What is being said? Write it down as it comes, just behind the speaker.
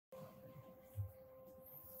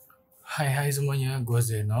Hai semuanya, gue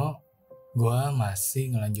Zeno. Gue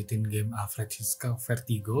masih ngelanjutin game Alfred Hitchcock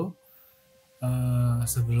Vertigo.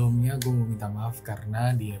 Sebelumnya gue mau minta maaf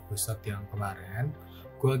karena di episode yang kemarin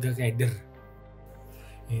gue agak keder.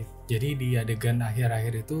 Jadi di adegan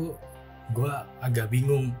akhir-akhir itu gue agak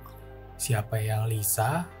bingung siapa yang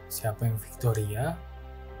Lisa, siapa yang Victoria,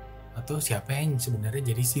 atau siapa yang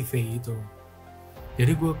sebenarnya jadi si V itu.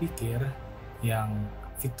 Jadi gue pikir yang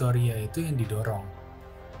Victoria itu yang didorong.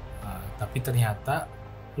 Tapi ternyata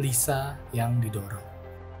Lisa yang didorong.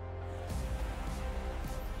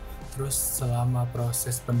 Terus selama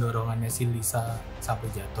proses pendorongannya si Lisa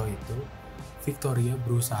sampai jatuh itu, Victoria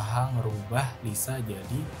berusaha ngerubah Lisa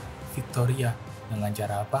jadi Victoria. Dengan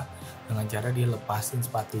cara apa? Dengan cara dia lepasin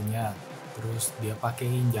sepatunya, terus dia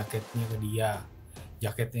pakein jaketnya ke dia.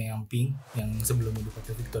 Jaketnya yang pink, yang sebelumnya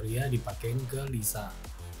dipakai Victoria, dipakein ke Lisa.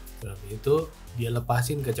 Terus itu dia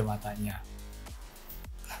lepasin kacamatanya.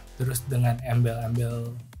 Terus dengan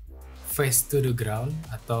embel-embel Face to the Ground,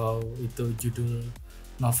 atau itu judul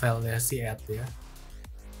novelnya Saat ya,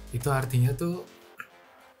 itu artinya tuh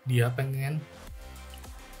dia pengen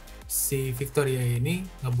si Victoria ini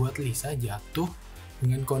ngebuat Lisa jatuh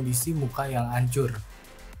dengan kondisi muka yang hancur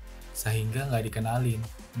sehingga nggak dikenalin.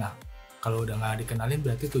 Nah, kalau udah nggak dikenalin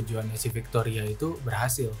berarti tujuannya si Victoria itu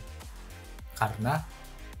berhasil, karena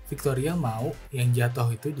Victoria mau yang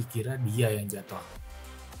jatuh itu dikira dia yang jatuh.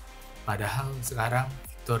 Padahal sekarang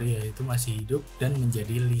Victoria itu masih hidup dan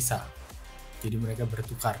menjadi Lisa. Jadi mereka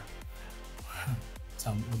bertukar.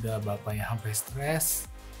 Udah bapaknya sampai stres,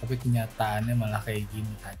 tapi kenyataannya malah kayak gini,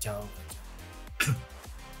 kacau.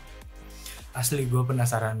 Asli gue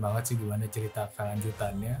penasaran banget sih gimana cerita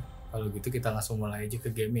kelanjutannya. Kalau gitu kita langsung mulai aja ke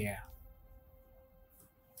game ya.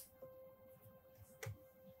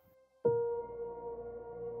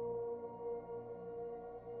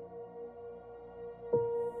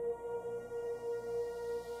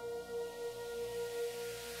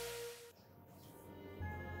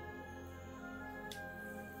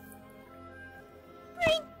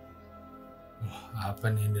 Apa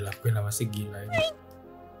nih yang dilakuin sama si gila ini?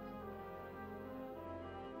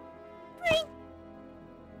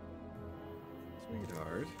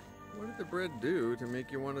 Sweetheart, what did the bread do to make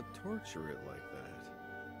you want to torture it like that?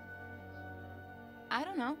 I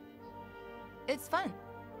don't know. It's fun.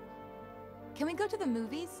 Can we go to the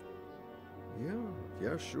movies?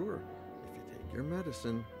 Yeah, sure. If you take your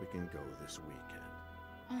medicine, we can go this weekend.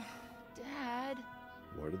 Oh, Dad.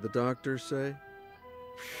 What did the doctor say?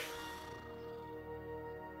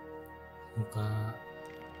 Muka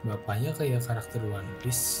bapaknya kayak karakter One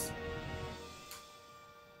Piece.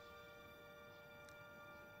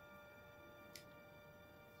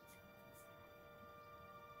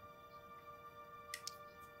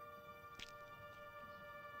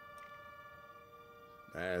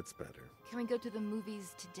 That's better. Can we go to the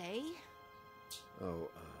movies today? Oh,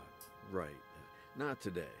 right. Not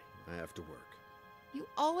today. I have to work. You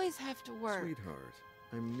always have to work. Sweetheart,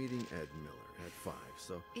 I'm meeting Ed Miller at 5,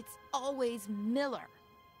 so... It's always Miller.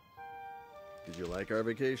 Did you like our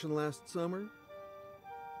vacation last summer?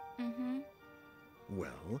 Mm-hmm.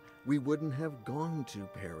 Well, we wouldn't have gone to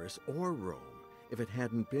Paris or Rome if it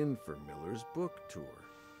hadn't been for Miller's book tour.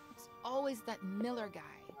 It's always that Miller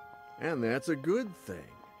guy. And that's a good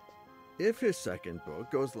thing. If his second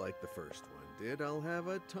book goes like the first one did, I'll have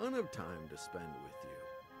a ton of time to spend with you.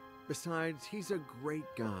 Besides, he's a great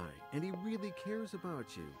guy, and he really cares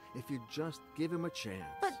about you if you just give him a chance.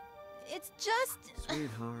 But it's just...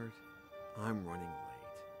 Sweetheart, I'm running late.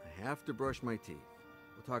 I have to brush my teeth.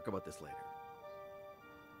 We'll talk about this later.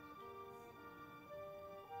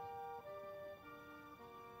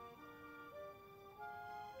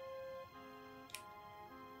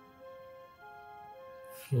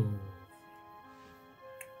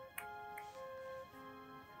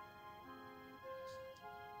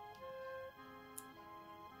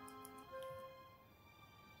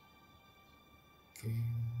 Oke,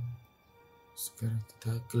 sekarang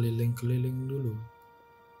kita keliling-keliling dulu.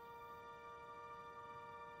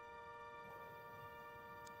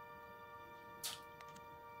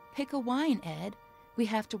 Pick a wine, Ed. We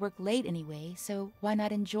have to work late anyway, so why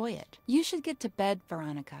not enjoy it? You should get to bed,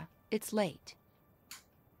 Veronica. It's late.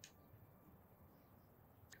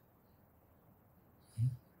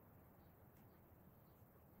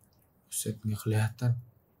 Buset, nggak kelihatan.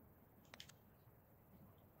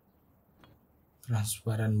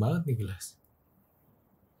 Transparan banget nih gelas.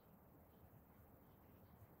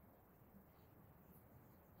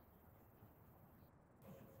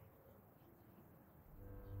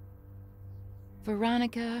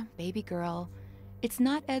 Veronica, baby girl, it's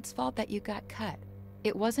not Ed's fault that you got cut.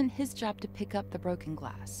 It wasn't his job to pick up the broken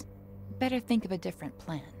glass. better think of a different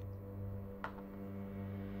plan.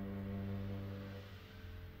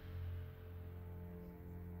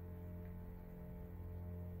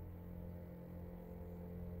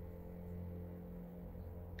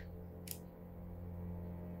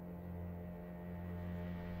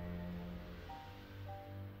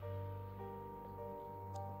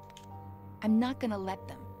 I'm not gonna let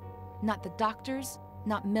them. Not the doctors,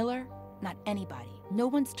 not Miller, not anybody. No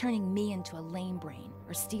one's turning me into a lame brain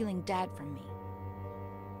or stealing Dad from me.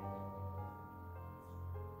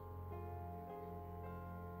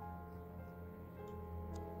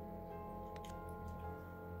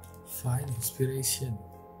 Find inspiration.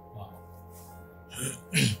 Wow.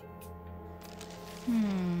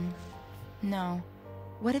 No.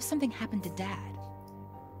 What if something happened to Dad?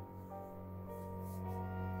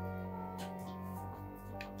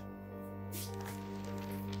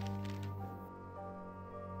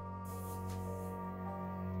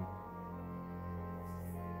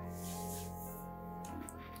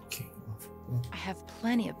 Okay. I have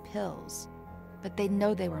plenty of pills, but they'd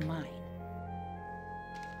know they were mine.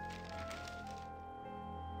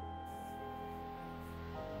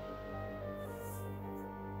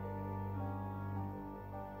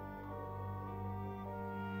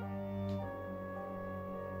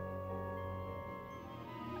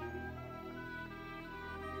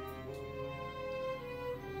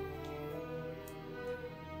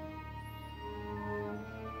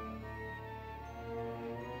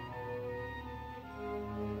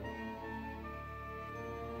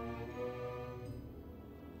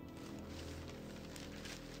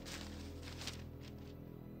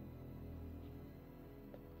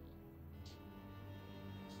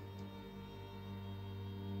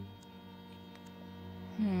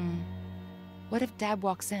 What if Dad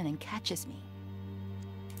walks in and catches me?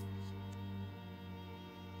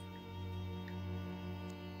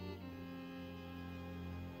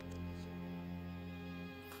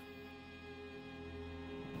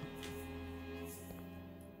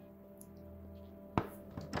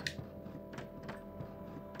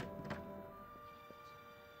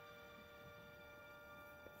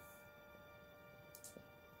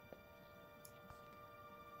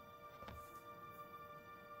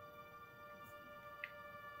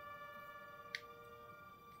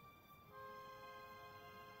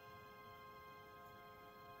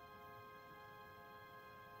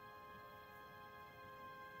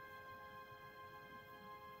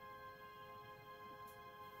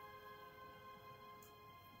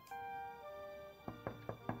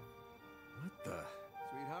 What the?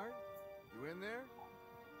 Sweetheart? You in there?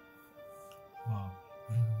 Wow.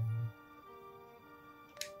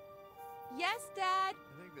 Yes, Dad!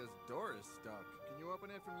 I think this door is stuck. Can you open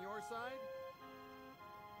it from your side?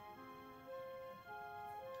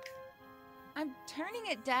 I'm turning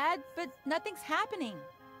it, Dad, but nothing's happening.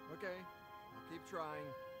 Okay, I'll keep trying.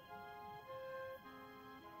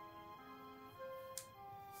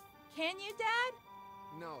 Can you, Dad?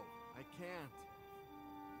 No, I can't.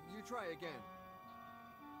 You try again.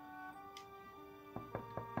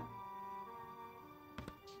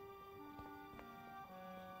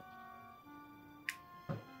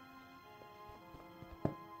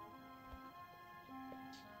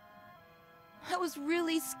 I was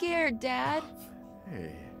really scared, Dad.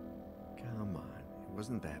 Hey, come on. It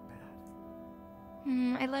wasn't that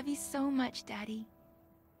bad. I love you so much, Daddy.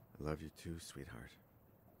 I love you too, sweetheart.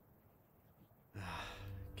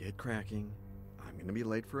 Get cracking. I'm gonna be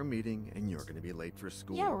late for a meeting, and you're gonna be late for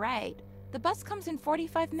school. Yeah, right. The bus comes in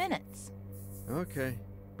 45 minutes. Okay,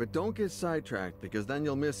 but don't get sidetracked, because then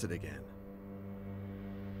you'll miss it again.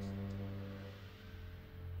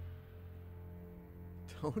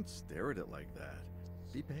 Don't stare at it like that.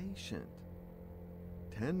 Be patient.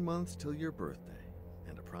 10 months till your birthday,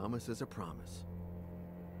 and a promise is a promise.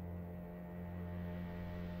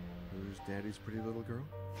 Who's Daddy's pretty little girl?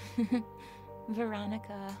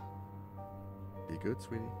 Veronica. Be good,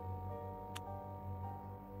 sweetie.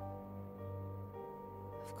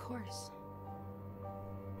 Of course.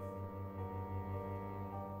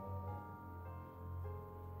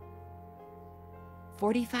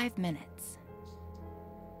 "45 minutes.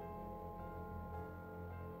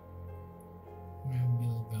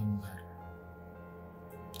 Ngambil gambar.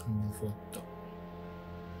 Ambil foto.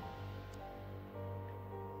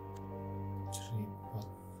 Tripod.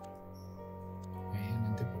 Kayaknya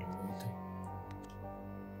nanti perlu itu.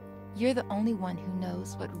 You're the only one who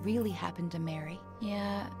knows what really happened to Mary.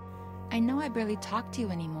 Yeah, I know I barely talk to you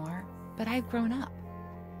anymore, but I've grown up.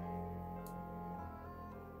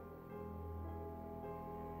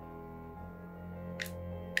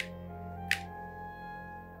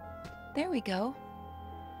 There we go.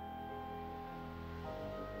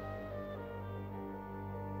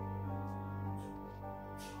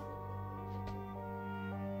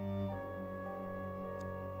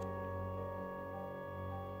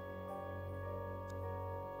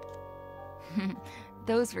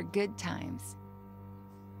 Those were good times.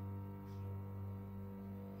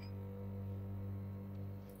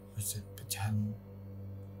 Buset, pecahan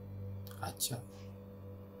kaca.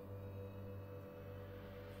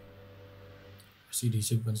 Masih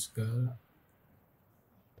disimpan segala.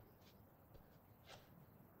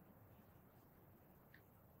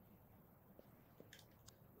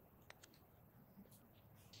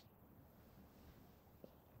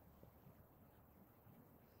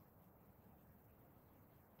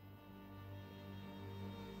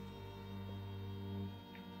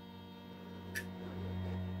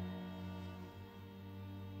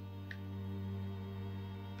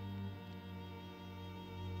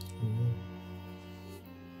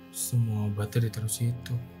 Semua obatnya ditaruh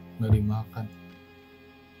situ, nggak dimakan.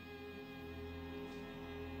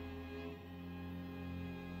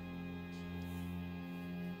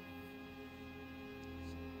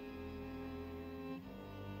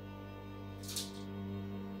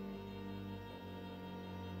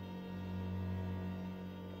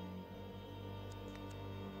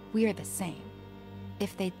 We are the same.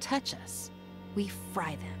 If they touch us, we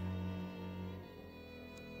fry them.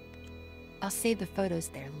 I'll save the photos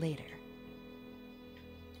there later.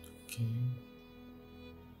 Okay.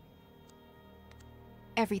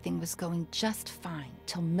 Everything was going just fine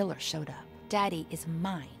till Miller showed up. Daddy is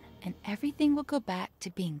mine, and everything will go back to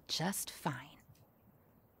being just fine.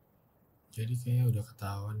 Jadi kayaknya udah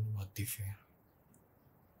ketahuan motifnya.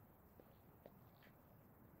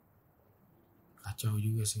 Kacau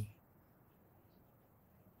juga sih.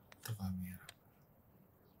 Itu kamera.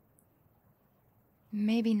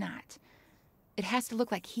 Maybe not. It has to look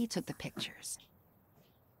like he took the pictures.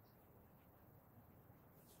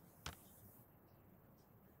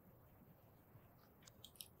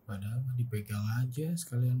 Padahal dipegang aja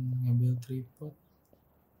sekalian ngambil tripod.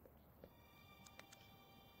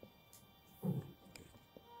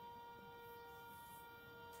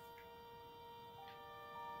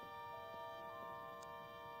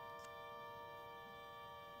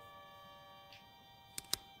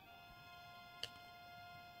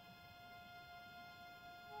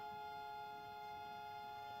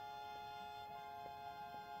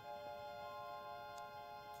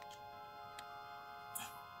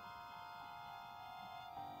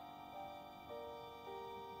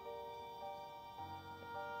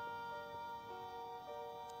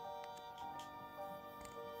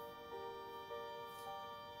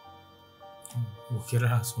 Gue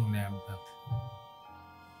kira langsung nempel.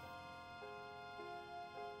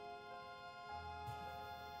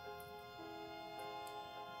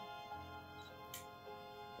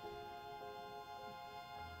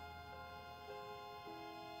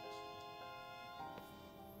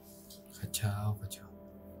 Kacau, kacau.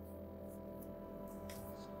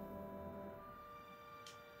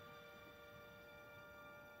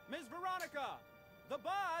 Miss Veronica, the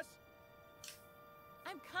bus!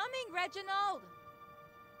 I'm coming, Reginald!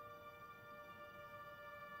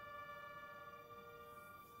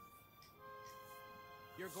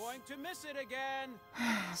 You're going to miss it again!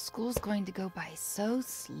 School's going to go by so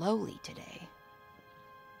slowly today.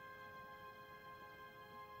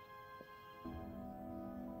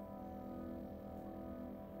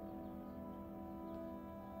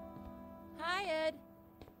 Hi, Ed.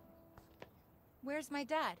 Where's my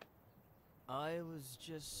dad? I was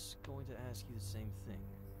just going to ask you the same thing.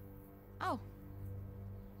 Oh.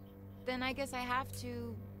 Then I guess I have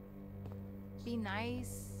to be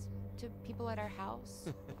nice to people at our house.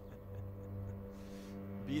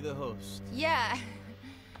 Be the host. Yeah.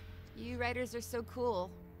 You writers are so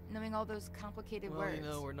cool, knowing all those complicated Well, words. you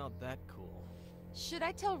know, we're not that cool. Should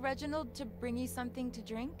I tell Reginald to bring you something to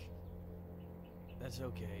drink? That's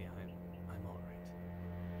okay. I'm all right.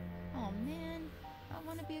 Oh man, I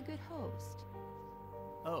want to be a good host.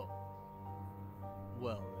 Oh.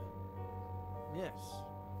 Well, then, yes.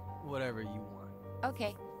 Whatever you want.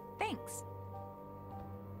 Okay, thanks.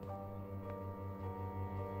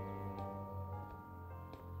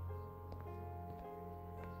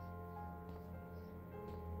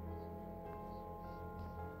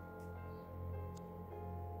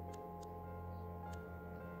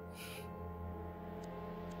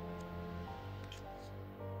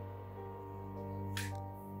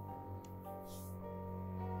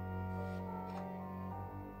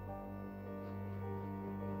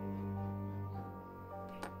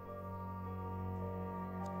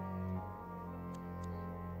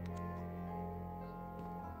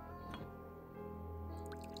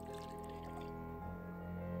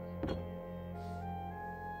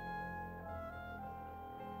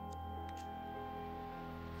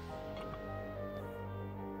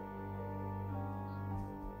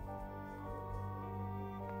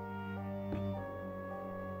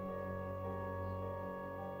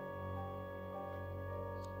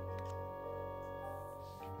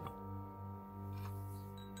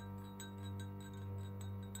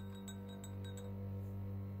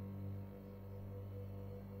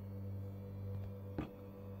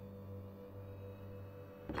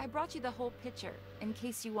 I brought you the whole picture, in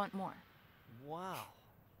case you want more. Wow,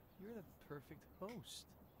 you're the perfect host.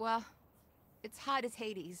 Well, it's hot as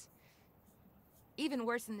Hades. Even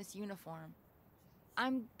worse in this uniform.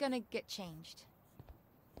 I'm gonna get changed.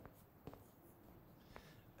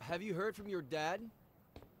 Have you heard from your dad?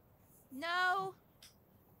 No!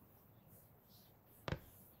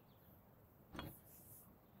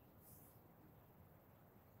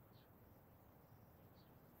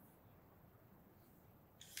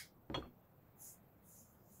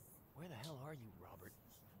 Where the hell are you, Robert?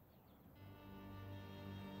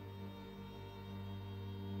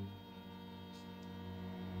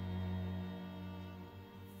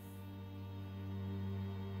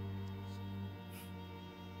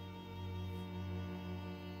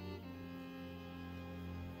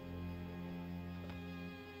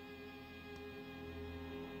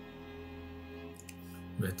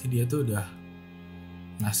 Berarti dia tuh udah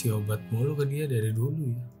ngasih obat mulu ke dia dari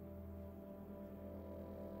dulu ya.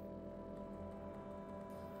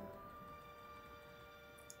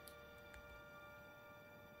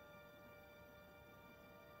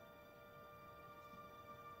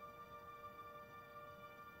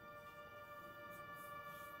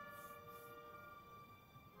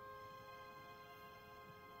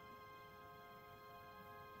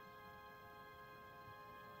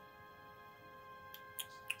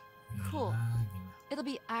 Cool. Gila. It'll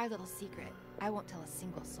be our little secret. I won't tell a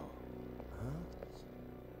single soul. Huh?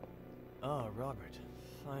 Oh, Robert,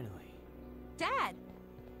 finally. Dad!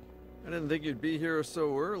 I didn't think you'd be here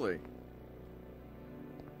so early.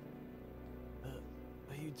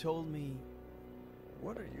 You told me...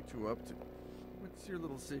 What are you two up to? What's your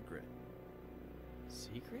little secret?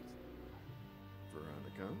 Secret?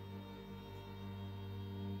 Veronica?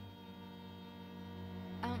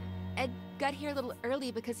 Ed got here a little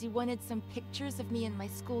early because he wanted some pictures of me in my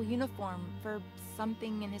school uniform for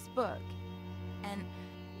something in his book. And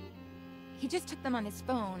he just took them on his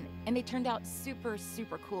phone, and they turned out super,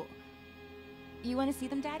 super cool. You want to see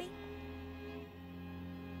them, Daddy?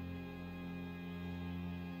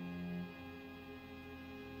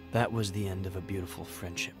 That was the end of a beautiful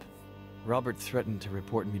friendship. Robert threatened to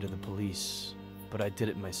report me to the police, but I did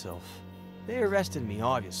it myself. They arrested me,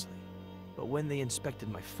 obviously. But when they inspected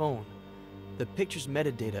my phone, the picture's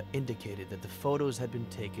metadata indicated that the photos had been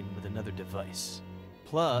taken with another device.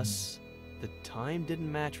 Plus, the time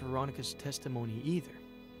didn't match Veronica's testimony either.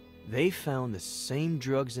 They found the same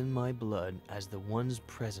drugs in my blood as the ones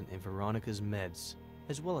present in Veronica's meds,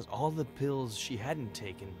 as well as all the pills she hadn't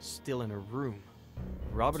taken still in her room.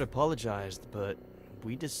 Robert apologized, but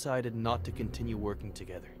we decided not to continue working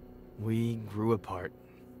together. We grew apart.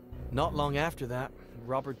 Not long after that,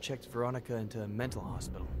 Robert checked Veronica into a mental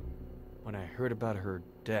hospital. When I heard about her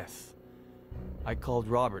death, I called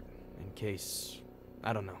Robert in case,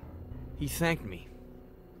 I don't know. He thanked me.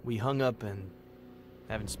 We hung up and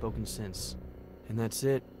haven't spoken since. And that's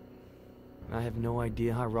it. I have no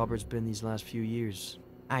idea how Robert's been these last few years.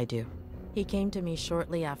 I do. He came to me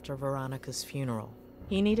shortly after Veronica's funeral.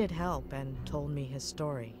 He needed help and told me his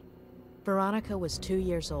story. Veronica was 2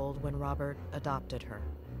 years old when Robert adopted her.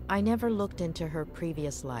 I never looked into her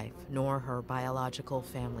previous life, nor her biological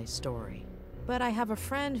family story. But I have a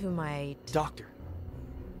friend who might... Doctor,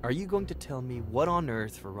 are you going to tell me what on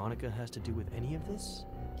earth Veronica has to do with any of this?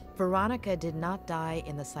 Veronica did not die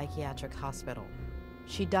in the psychiatric hospital.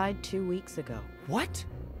 She died 2 weeks ago. What?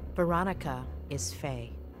 Veronica is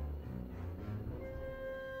Faye.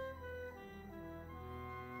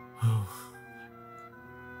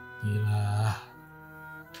 Gila.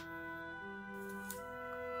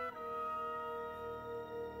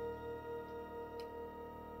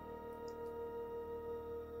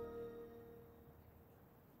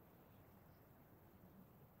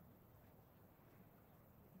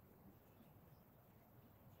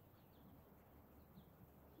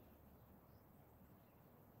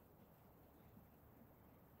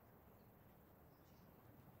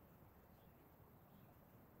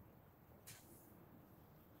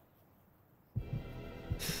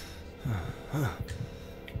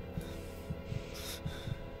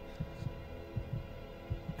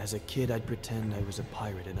 As a kid, I'd pretend I was a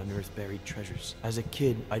pirate and unearth buried treasures. As a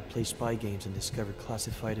kid, I'd play spy games and discover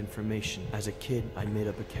classified information. As a kid, I made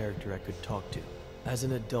up a character I could talk to. As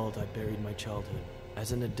an adult, I buried my childhood.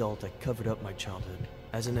 As an adult, I covered up my childhood.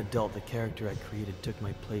 As an adult, the character I created took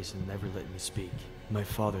my place and never let me speak. My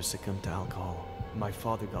father succumbed to alcohol. My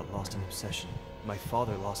father got lost in obsession. My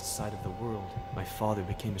father lost sight of the world. My father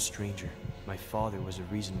became a stranger. My father was the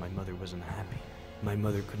reason my mother was unhappy. My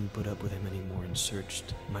mother couldn't put up with him anymore and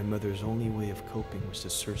searched. My mother's only way of coping was to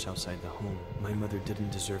search outside the home. My mother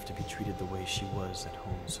didn't deserve to be treated the way she was at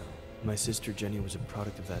home, so... My sister Jenny was a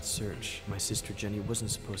product of that search. My sister Jenny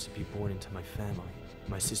wasn't supposed to be born into my family.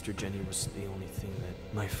 My sister Jenny was the only thing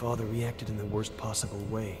that... My father reacted in the worst possible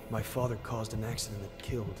way. My father caused an accident that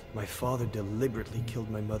killed. My father deliberately killed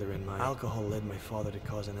my mother, and my alcohol led my father to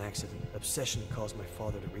cause an accident. Obsession caused my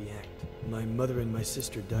father to react. My mother and my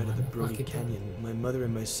sister died at the Brody Canyon. My mother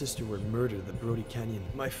and my sister were murdered at the Brody Canyon.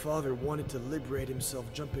 My father wanted to liberate himself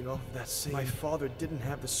jumping off of that same... My father didn't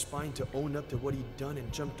have the spine to own up to what he'd done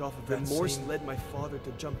and jumped off of that same... Remorse led my father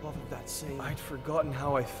to jump off of that same... I'd forgotten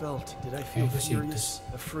how I felt. Did I feel furious?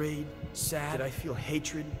 Afraid? Sad? Did I feel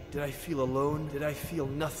hatred? Did I feel alone? Did I feel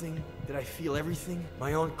nothing? Did I feel everything?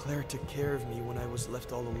 My Aunt Claire took care of me when I was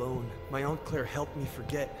left all alone. My Aunt Claire helped me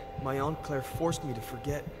forget. My Aunt Claire forced me to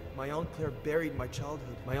forget. My Aunt Claire buried my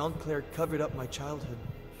childhood. My Aunt Claire covered up my childhood.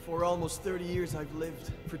 For almost 30 years I've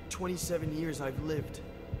lived. For 27 years I've lived.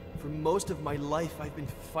 For most of my life, I've been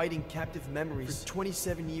fighting captive memories. For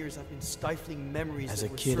 27 years, I've been stifling memories. As a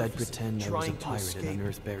kid, I'd pretend I was a pirate and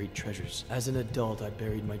unearth buried treasures. As an adult, I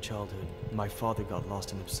buried my childhood. My father got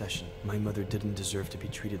lost in obsession. My mother didn't deserve to be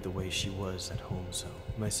treated the way she was at home, so...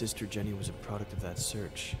 My sister Jenny was a product of that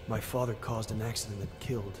search. My father caused an accident that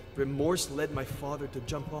killed. Remorse led my father to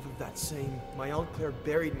jump off of that same... My Aunt Claire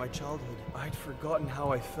buried my childhood. I'd forgotten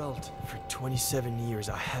how I felt. For 27 years,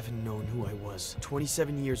 I haven't known who I was.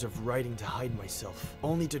 27 years of writing to hide myself,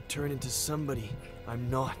 only to turn into somebody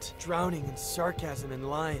I'm not, drowning in sarcasm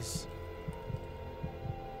and lies.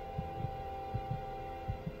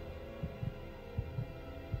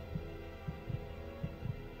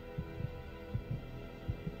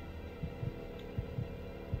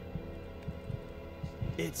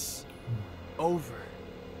 It's over.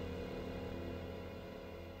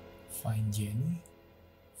 Find Jenny,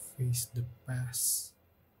 face the past.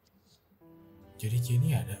 Jadi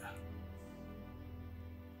Jenny ada.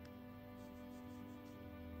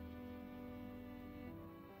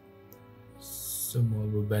 Semua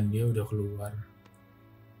beban dia udah keluar.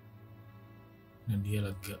 Dan dia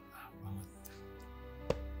lega banget.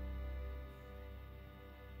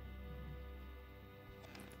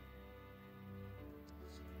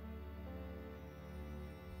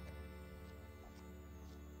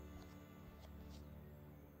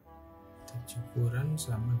 Kita cukuran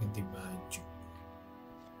sama ganti baju.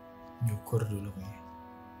 Nyukur dulu kayaknya.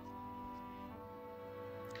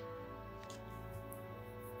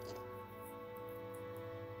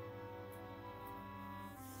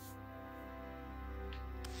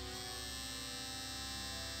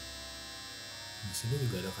 Di sini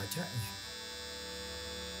juga ada kacanya.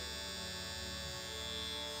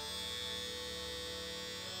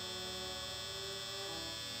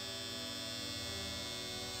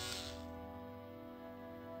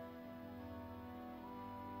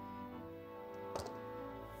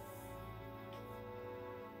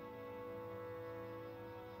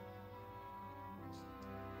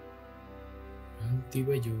 Ganti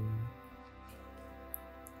baju.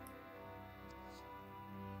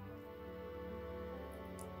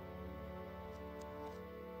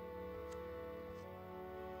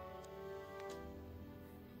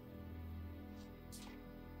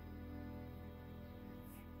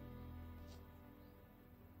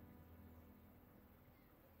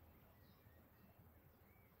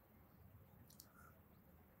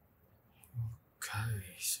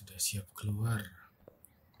 Oke, sudah siap keluar.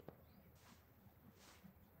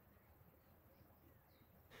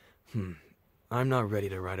 I'm not ready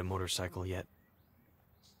to ride a motorcycle yet.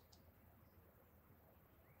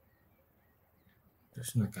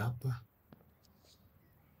 Terus naik apa?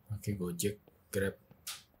 Pakai Gojek, Grab.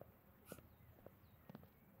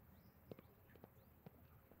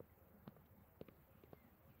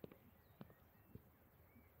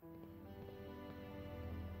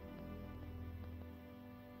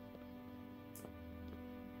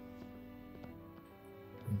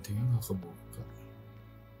 Pintunya nggak kebuka.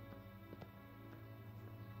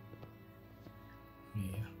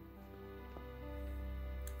 Iya.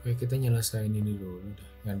 Oke, kita nyelesain ini dulu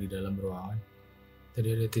deh, yang di dalam ruangan.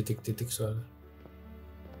 Tadi ada titik-titik soalnya.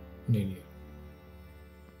 Ini dia.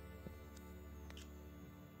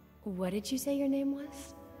 What did you say your name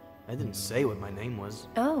was? I didn't say what my name was.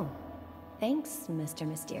 Oh, thanks, Mr.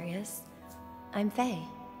 Mysterious. I'm Faye.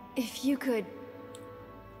 If you could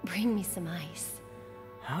bring me some ice.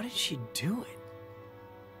 How did she do it?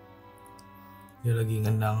 Dia lagi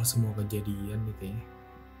ngenang semua kejadian nih kayaknya.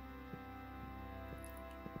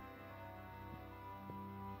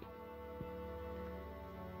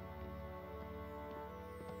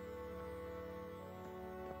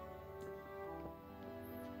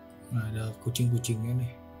 Nah, ada kucing-kucingnya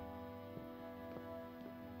nih.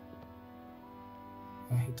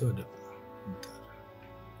 Itu ada. Bentar.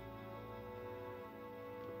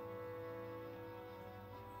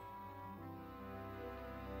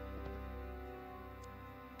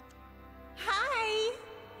 Hi!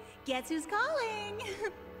 Guess who's calling?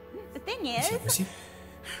 The thing is, Siapa sih?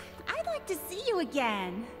 I'd like to see you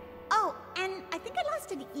again. Oh, and I think I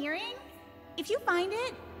lost an earring. If you find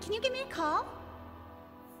it, can you give me a call?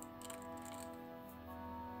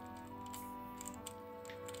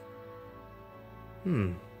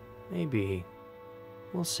 Maybe.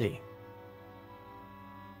 We'll see.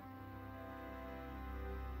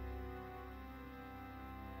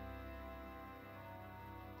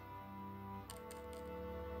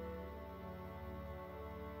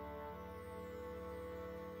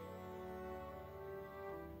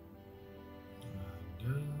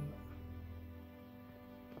 Ada.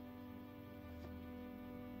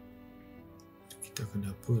 Kita ke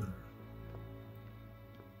dapur.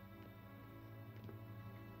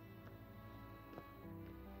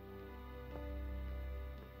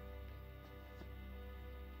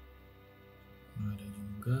 Ada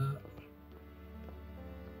juga.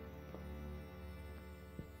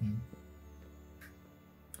 Ini.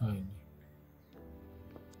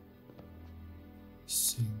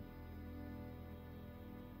 Sing.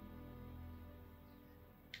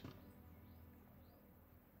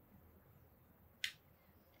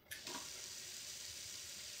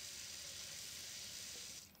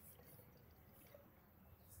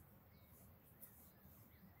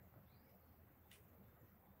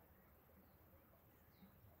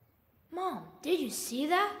 Mom, did you see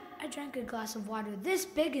that? I drank a glass of water this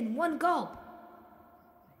big in one gulp.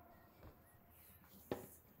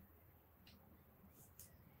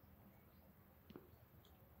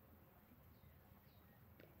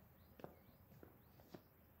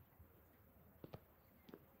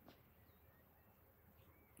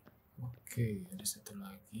 Oke, ada satu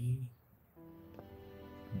lagi.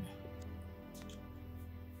 Nah.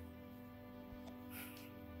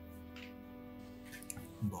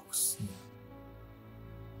 Boxnya.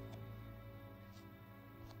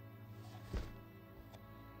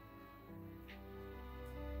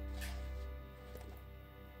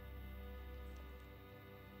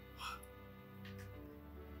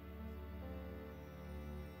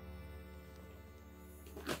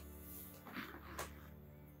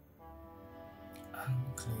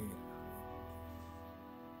 Unclear.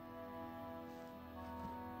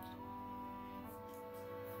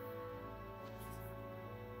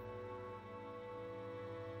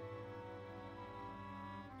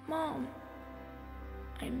 Mom,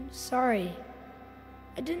 I'm sorry.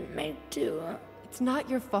 I didn't mean to. It's not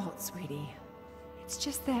your fault, sweetie. It's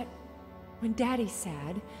just that when Daddy's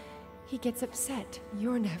sad, he gets upset.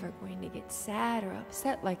 You're never going to get sad or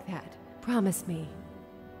upset like that. Promise me.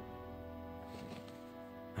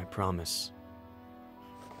 I promise.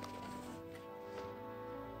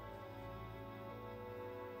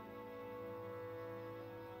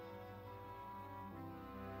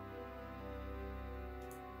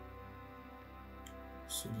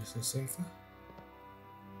 Sudah selesai kah?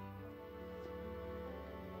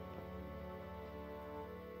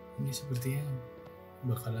 Ini sepertinya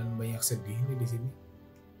bakalan banyak sedih nih di sini.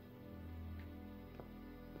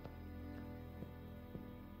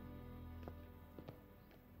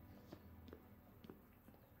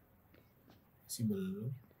 Masih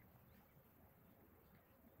belum.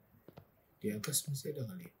 Di atas masih ada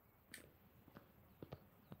kali.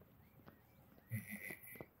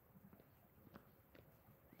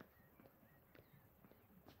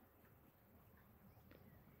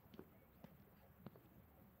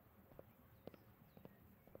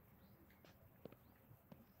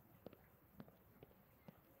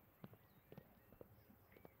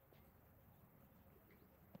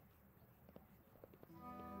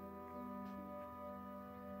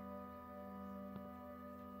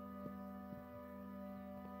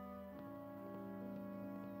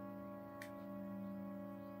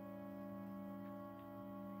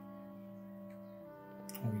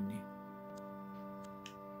 Oh ini.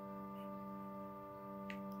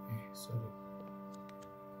 Sorry.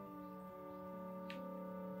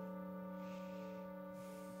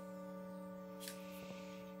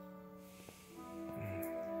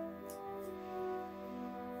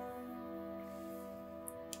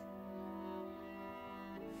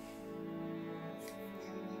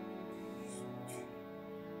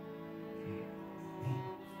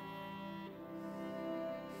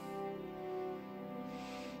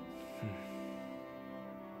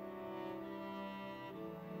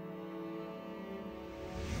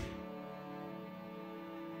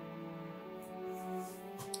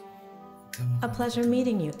 A pleasure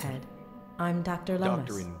meeting you, Ed. I'm Dr. Lomas.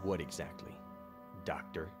 Doctor in what exactly?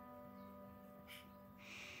 Doctor?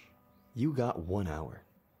 You got 1 hour.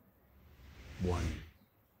 One.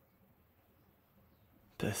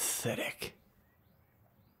 Pathetic.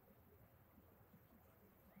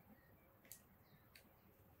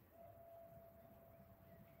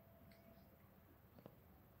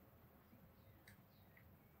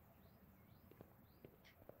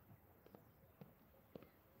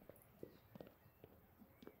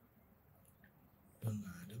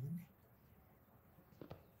 Nggak ada kan nih?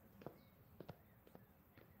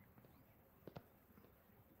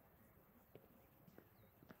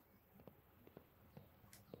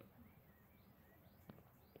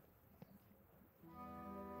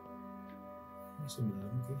 Masih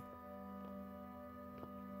belum sih.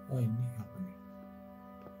 Oh ini apa nih?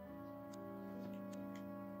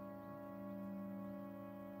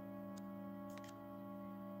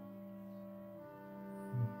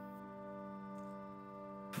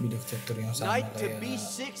 Bidak chapter yang sama Night to kayak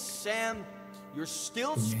B6, Sam. You're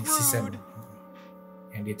still punya si Sam screwed.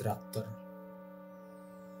 yang di traktor.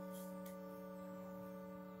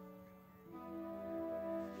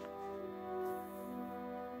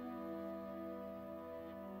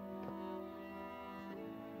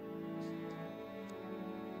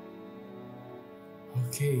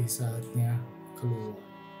 Oke, saatnya keluar.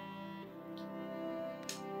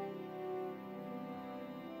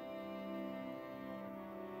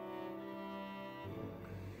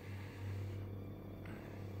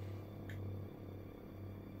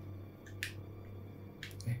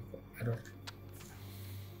 Error.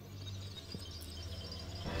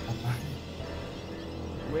 Apa?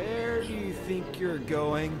 Where do you think you're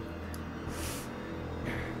going?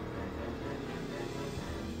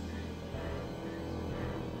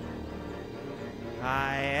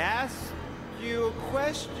 I asked you a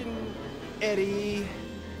question, Eddie.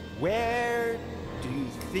 Where do you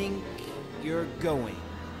think you're going?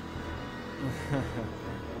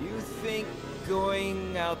 You think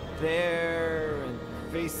going out there and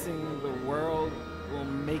facing the world will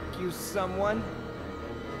make you someone?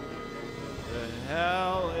 The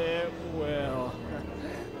hell it will.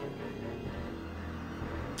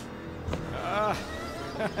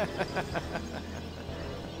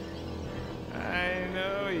 I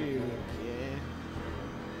know you, kid.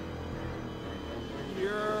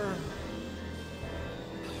 You're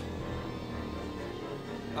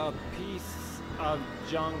a piece of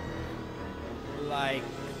junk like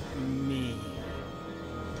me.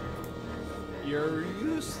 You're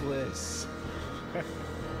useless.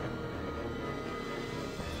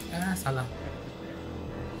 Salah.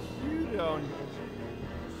 You don't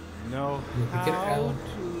know Gue pikir L, how to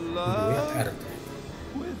gue lihat love R.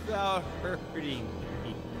 without hurting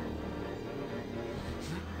me.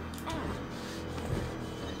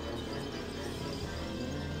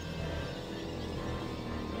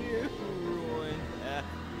 You ruined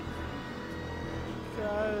everything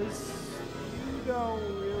because you don't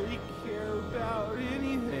really care about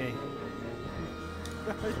anything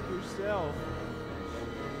but yourself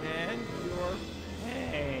and your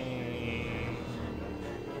pain.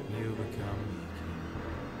 You become me again.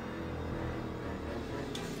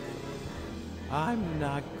 I'm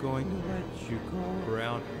not going to let you go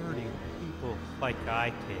around hurting people like I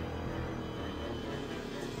did.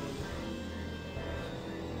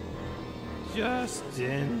 Just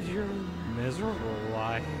end your miserable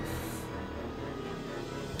life.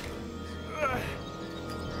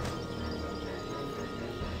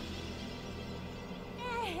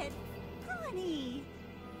 Ed, honey,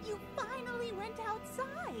 you finally went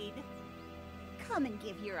outside. Come and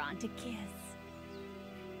give your aunt a kiss.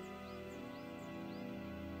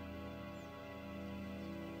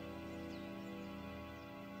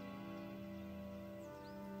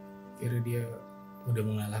 Kira dia udah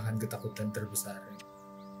mengalahkan ketakutan terbesarnya.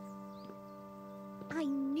 I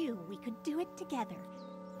knew we could do it together,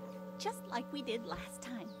 just like we did last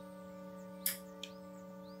time.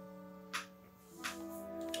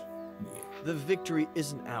 The victory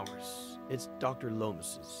isn't ours. It's Dr.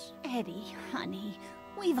 Lomas's. Eddie, honey,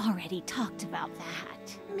 we've already talked about that.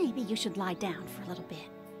 Maybe you should lie down for a little bit.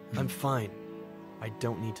 I'm fine. I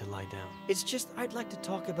don't need to lie down. It's just I'd like to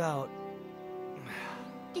talk about...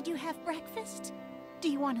 Did you have breakfast? Do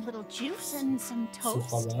you want a little juice and some Suka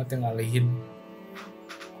toast? banget yang ngalihin.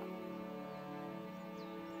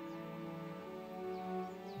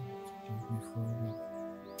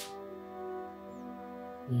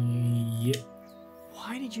 Iya.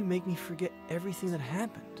 Why did you make me forget everything that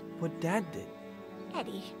happened? What Dad did?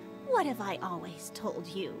 Eddie, what have I always told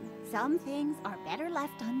you? Some things are better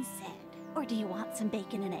left unsaid. Or do you want some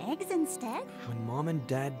bacon and eggs instead? When Mom and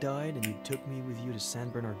Dad died and you took me with you to San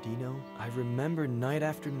Bernardino, I remember night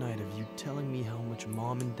after night of you telling me how much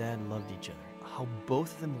Mom and Dad loved each other. How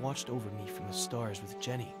both of them watched over me from the stars with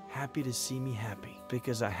Jenny, happy to see me happy,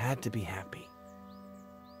 because I had to be happy.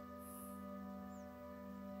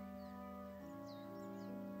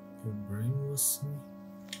 You brainwashed me?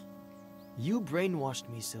 You brainwashed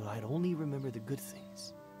me so I'd only remember the good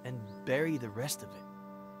things, and bury the rest of it.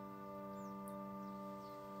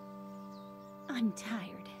 I'm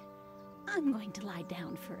tired. I'm going to lie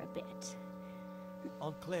down for a bit.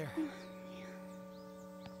 Aunt Claire.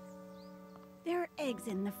 There are eggs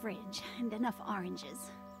in the fridge and enough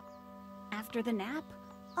oranges. After the nap,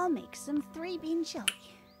 I'll make some 3-bean chili.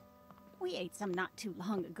 We ate some not too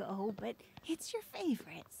long ago, but it's your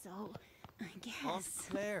favorite, so I guess... Aunt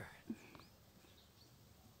Claire.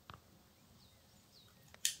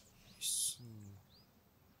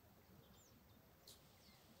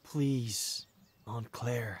 Please, Aunt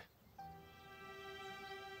Claire.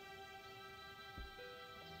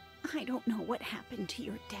 I don't know what happened to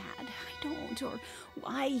your dad. I don't, or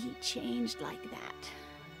why he changed like that.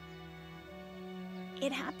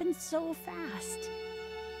 It happened so fast.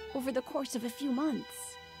 Over the course of a few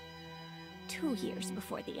months. 2 years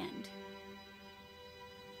before the end.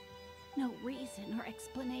 No reason or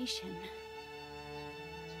explanation.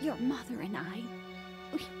 Your mother and I,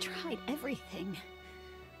 we tried everything.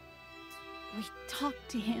 We talked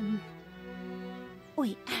to him.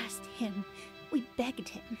 We asked him. We begged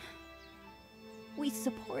him. We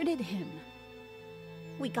supported him.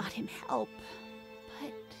 We got him help.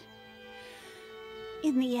 But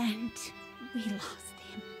in the end, we lost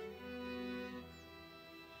him.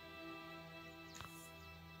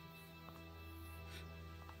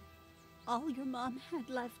 All your mom had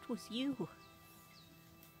left was you.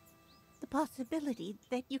 The possibility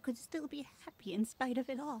that you could still be happy in spite of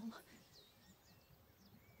it all.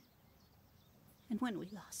 And when we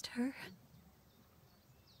lost her,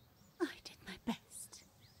 I did my best.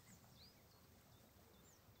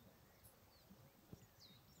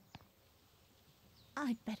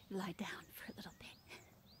 I'd better lie down for a little bit.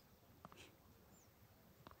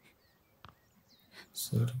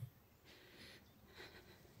 Sorry.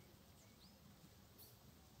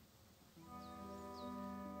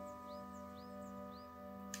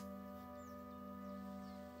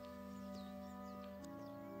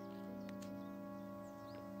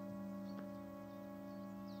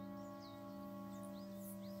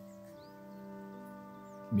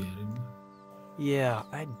 Biarin. Yeah,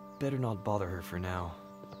 I'd better not bother her for now.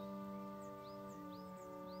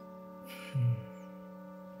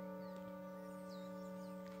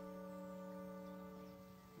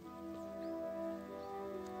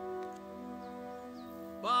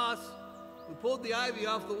 Boss, we pulled the ivy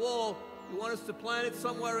off the wall. You want us to plant it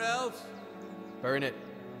somewhere else? Burn it.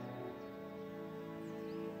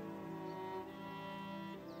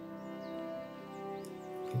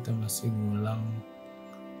 Kita masih ngulang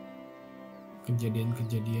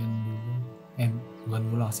kejadian-kejadian dulu. Bukan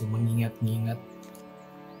ngulang sih, mengingat-ingat.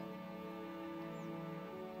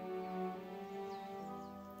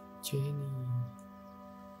 Jenny.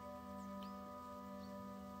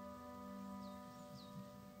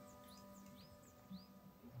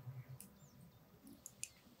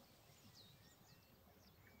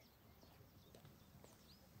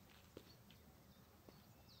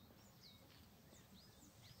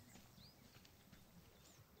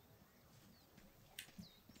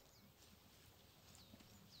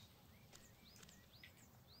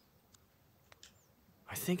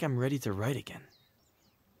 I think I'm ready to write again.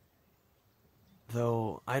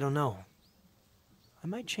 Though, I don't know. I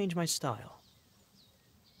might change my style.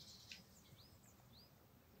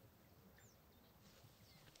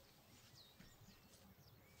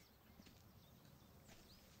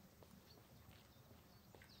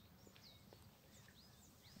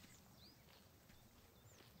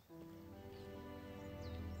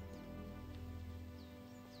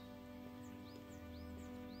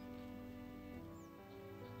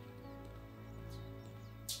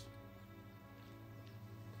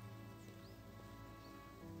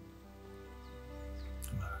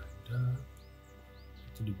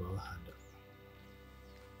 Itu di bawah ada.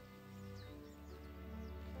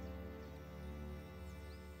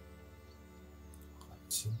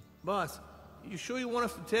 Boss, you sure you want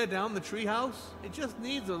us to tear down the treehouse? It just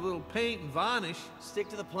needs a little paint and varnish. Stick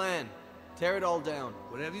to the plan. Tear it all down.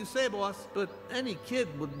 Whatever you say, boss. But any kid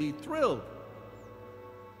would be thrilled.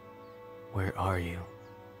 Where are you?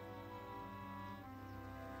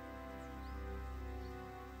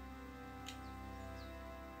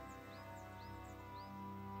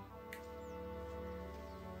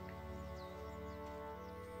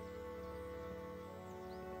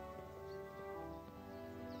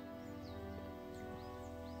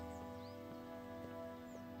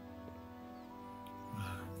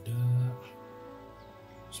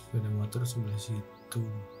 Sepeda motor sebelah situ.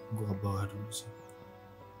 Gue ke bawah dulu sih.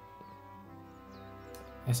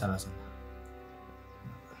 Salah.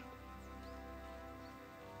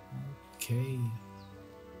 Oke.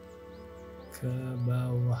 Ke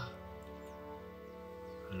bawah.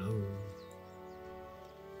 Halo.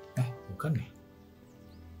 Bukan ya?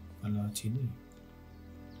 Bukan lewat sini.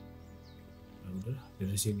 Ya udahlah,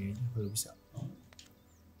 dari sini aja kalau bisa.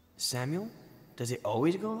 Samuel, does it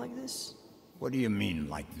always go like this? What do you mean,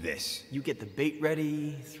 like this? You get the bait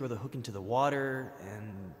ready, throw the hook into the water,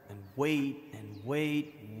 and wait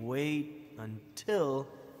until,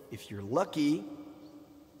 if you're lucky,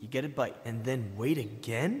 you get a bite, and then wait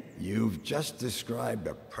again? You've just described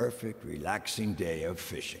a perfect, relaxing day of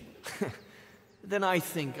fishing. Then I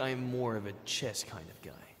think I'm more of a chess kind of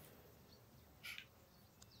guy.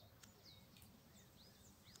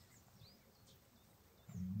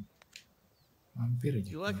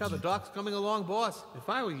 You like how the dock's coming along, boss? If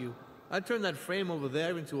I were you, I'd turn that frame over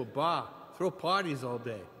there into a bar, throw parties all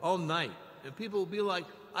day, all night, and people will be like,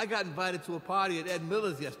 I got invited to a party at Ed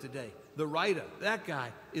Miller's yesterday. The writer, that guy,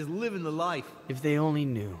 is living the life. If they only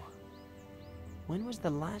knew. When was the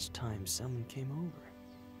last time someone came over?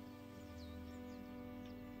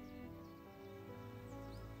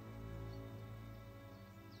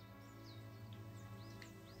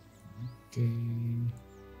 Oke.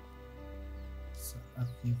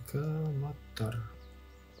 Saatnya ke motor.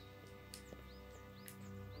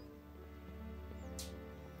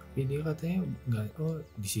 Tapi dia katanya nggak,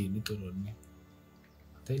 di sini turunnya.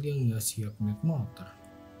 Katanya dia nggak siap naik motor.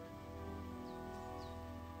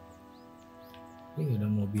 Ini nggak ada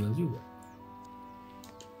mobil juga.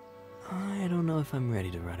 I don't know if I'm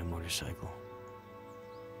ready to ride a motorcycle.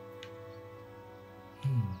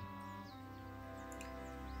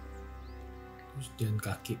 Terus jalan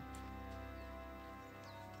kaki.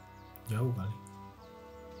 Jauh kali.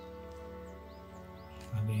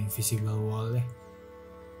 Ada invisible wall ya.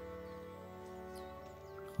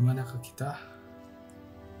 Kemana ke kita?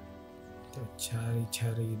 Kita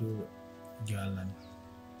cari-cari dulu jalan.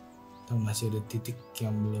 Atau masih ada titik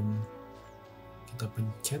yang belum kita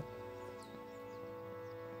pencet.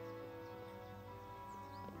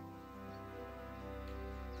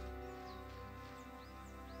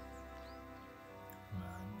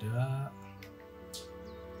 Ada.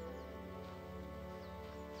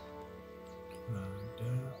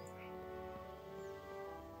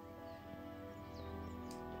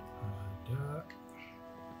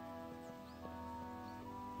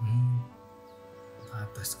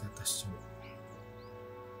 Ke atas juga.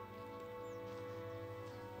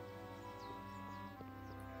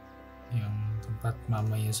 Yang tempat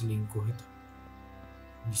mamanya selingkuh itu.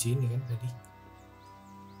 Di sini kan tadi.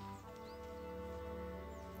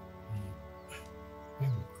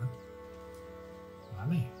 Bukan.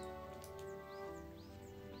 Mana ya?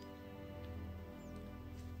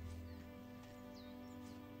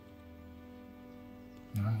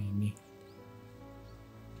 Nah, ini.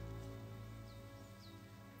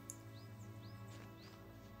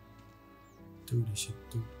 Itu di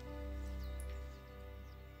situ.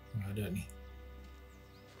 Nggak ada nih.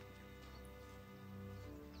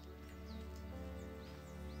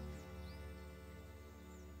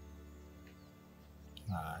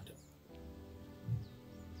 Nggak ada.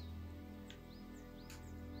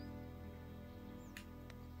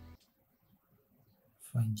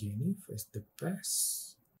 Find Jenny, face the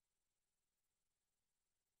past.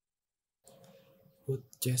 Put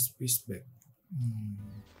chest piece back.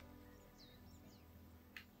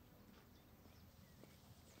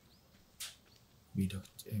 Bidak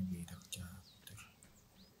catur.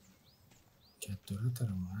 Catur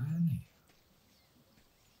taruh mana ya?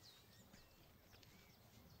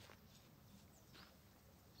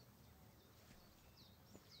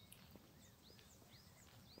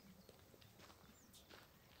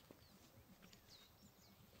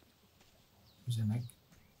 Bisa naik?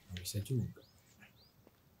 Nggak bisa juga.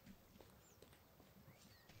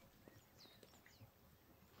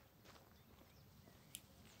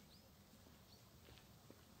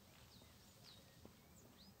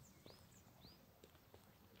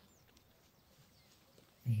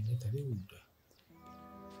 Ini tadi udah.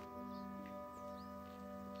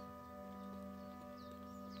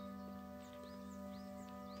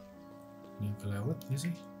 Ini kelewat nggak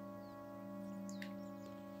sih?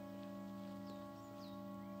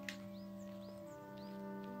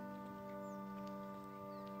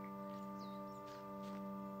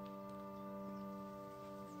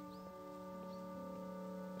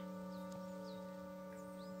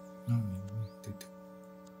 Ini titik.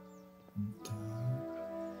 Bentar.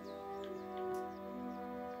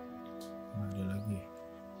 Ada lagi.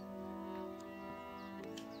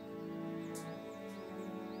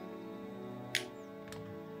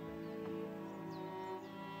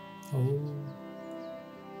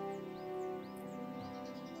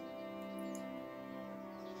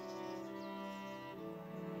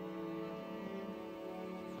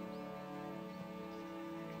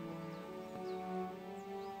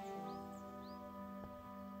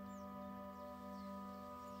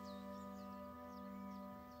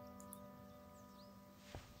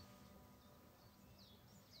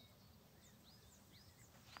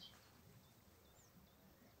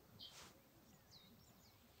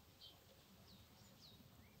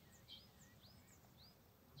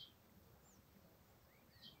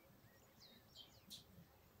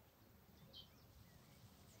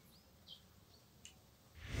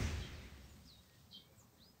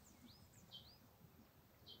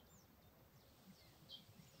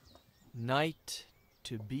 Knight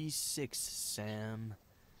to B6, Sam.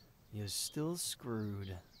 You're still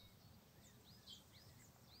screwed.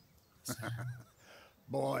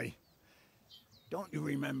 Boy, don't you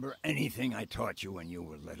remember anything I taught you when you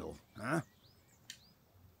were little, huh?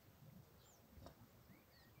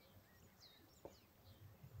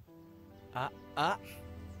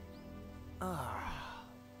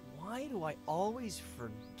 Why do I always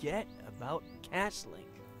forget about castling?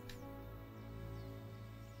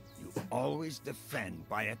 You always defend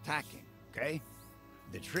by attacking, okay?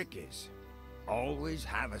 The trick is, always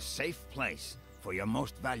have a safe place for your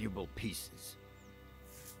most valuable pieces.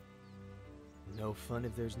 No fun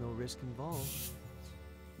if there's no risk involved.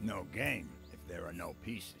 No game if there are no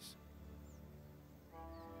pieces.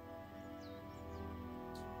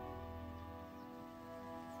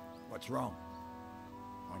 What's wrong?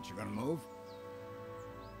 Aren't you gonna move?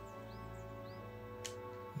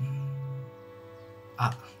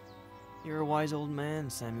 You're a wise old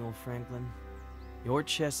man, Samuel Franklin. Your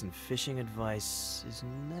chess and fishing advice is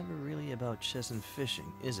never really about chess and fishing,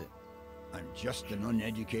 is it? I'm just an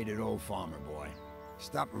uneducated old farmer boy.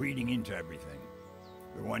 Stop reading into everything.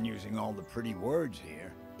 The one using all the pretty words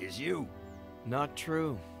here is you. Not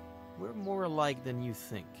true. We're more alike than you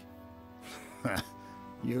think.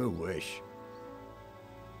 You wish.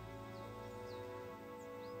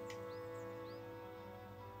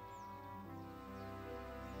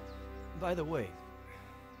 By the way,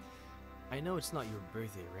 I know it's not your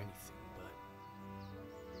birthday or anything,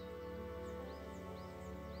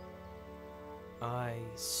 but I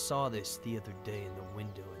saw this the other day in the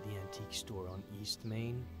window at the antique store on East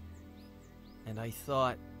Main, and I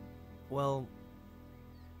thought, well,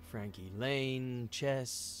 Frankie Lane,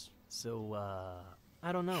 chess, so,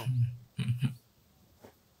 I don't know.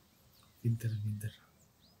 Pinter.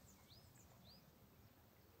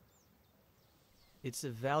 It's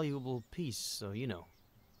a valuable piece, so you know.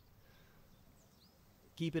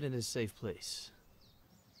 Keep it in a safe place.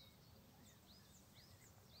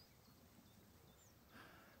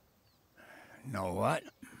 Know what?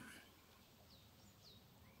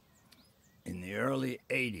 In the early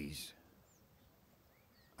 80s,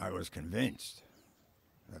 I was convinced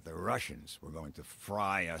that the Russians were going to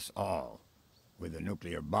fry us all with a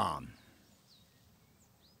nuclear bomb.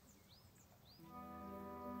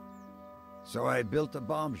 So I built a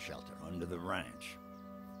bomb shelter under the ranch.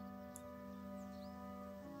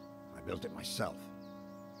 I built it myself,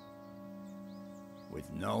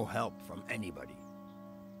 with no help from anybody.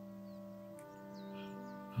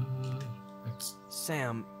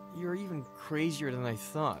 Sam, you're even crazier than I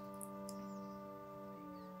thought.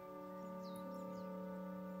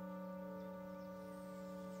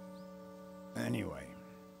 Anyway,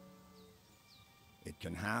 it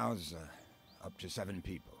can house up to 7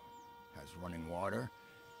 people. Has running water,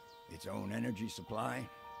 its own energy supply.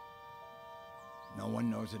 No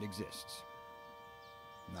one knows it exists.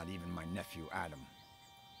 Not even my nephew Adam.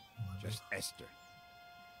 Just Esther.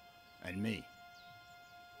 And me.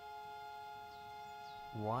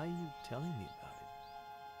 Why are you telling me about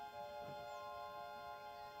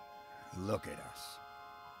it? Look at us.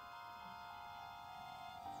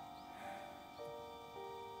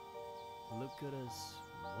 Look at us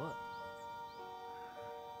what?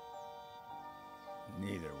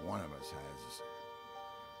 Neither one of us has...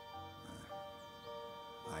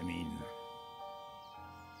 I mean...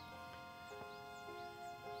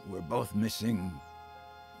 We're both missing...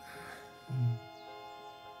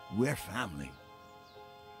 We're family.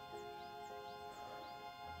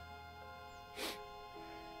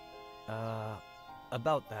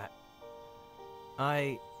 About that.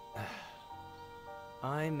 I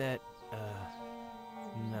met,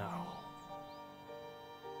 no.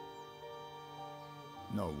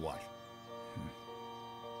 Know what?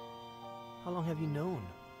 How long have you known?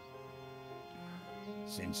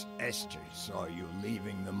 Since Esther saw you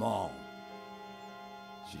leaving the mall.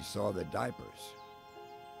 She saw the diapers.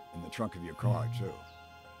 In the trunk of your car, too.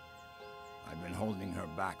 I've been holding her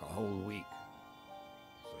back a whole week.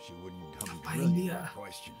 So she wouldn't come drilling her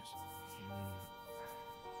questions.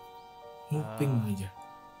 Nguping aja.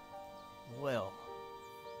 Well,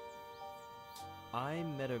 I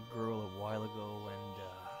met a girl a while ago and,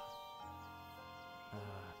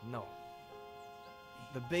 no.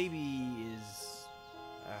 The baby is,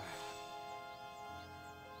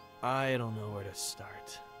 I don't know where to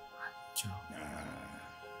start.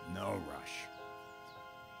 No rush.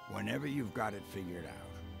 Whenever you've got it figured out.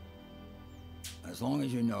 As long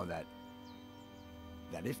as you know that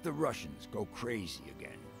if the Russians go crazy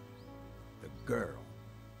again, the girl,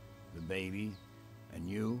 the baby, and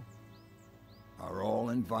you are all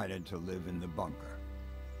invited to live in the bunker.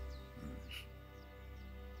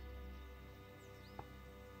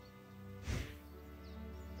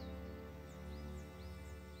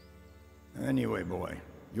 Anyway, boy,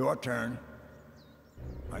 your turn.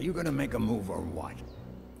 Are you gonna make a move or what?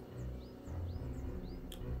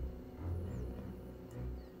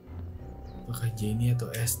 Apakah Jenny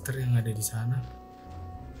atau Esther yang ada di sana?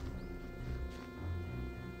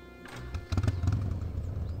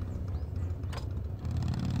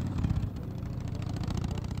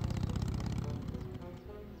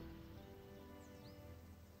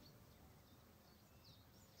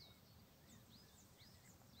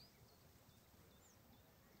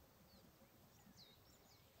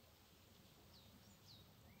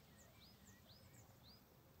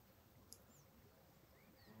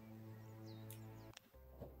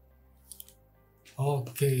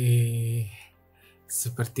 Oke,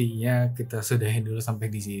 sepertinya kita sudahin dulu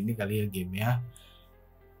sampai di sini kali ya gamenya.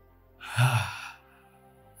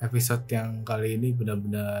 Episode yang kali ini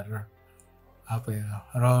benar-benar apa ya,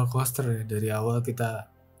 roller coaster ya. Dari awal kita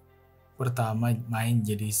pertama main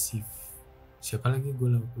jadi siapa lagi,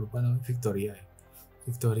 gue lupa namanya, Victoria.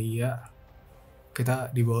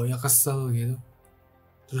 Kita dibawanya kesel gitu,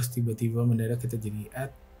 terus tiba-tiba mendadak kita jadi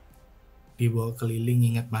Ed, dibawa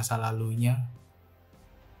keliling ingat masa lalunya.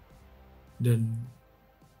 Dan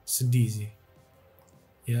sedih sih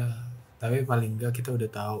ya, tapi paling enggak kita udah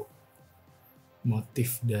tahu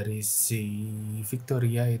motif dari si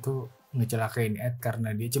Victoria itu ngecelakain Ed karena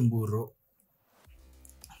dia cemburu.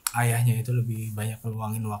 Ayahnya itu lebih banyak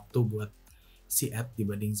ngeluangin waktu buat si Ed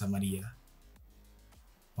dibanding sama dia,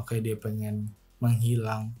 makanya dia pengen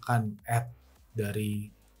menghilangkan Ed dari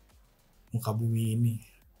muka bumi ini.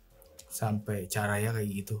 Sampai caranya kayak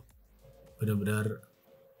gitu, benar-benar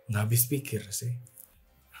nggak habis pikir sih.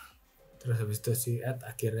 Terus habis itu si Ed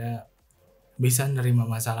akhirnya bisa nerima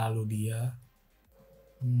masa lalu dia,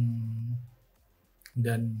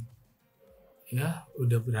 dan ya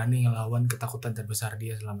udah berani ngelawan ketakutan terbesar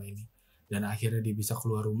dia selama ini. Dan akhirnya dia bisa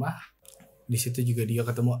keluar rumah. Di situ juga dia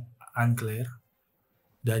ketemu Unclair,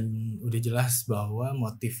 dan udah jelas bahwa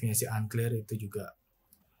motifnya si Unclair itu juga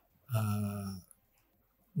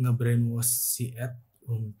nge-brainwash si Ed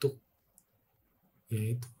untuk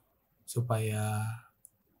yaitu supaya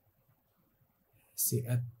si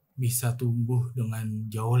Ed bisa tumbuh dengan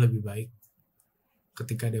jauh lebih baik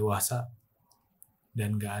ketika dewasa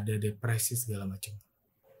dan gak ada depresi segala macam.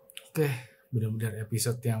 Oke, benar-benar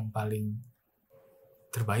episode yang paling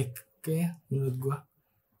terbaik kayaknya menurut gua,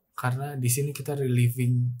 karena di sini kita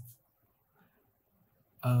reliving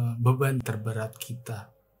beban terberat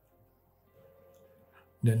kita,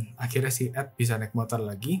 dan akhirnya si Ed bisa naik motor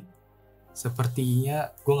lagi. Sepertinya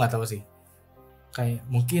gue nggak tahu sih, kayak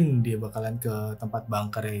mungkin dia bakalan ke tempat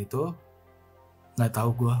bunkernya itu. Nggak tahu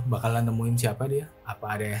gue bakalan nemuin siapa dia,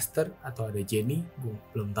 apa ada Esther atau ada Jenny, gue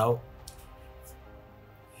belum tahu.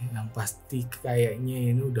 Yang pasti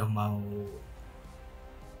kayaknya ini udah mau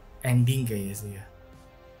ending kayaknya sih ya.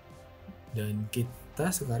 Dan kita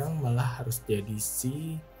sekarang malah harus jadi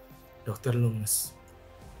si Dr. Loomis.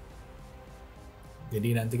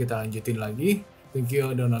 Jadi nanti kita lanjutin lagi. Thank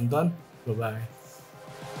you udah nonton. Bye-bye.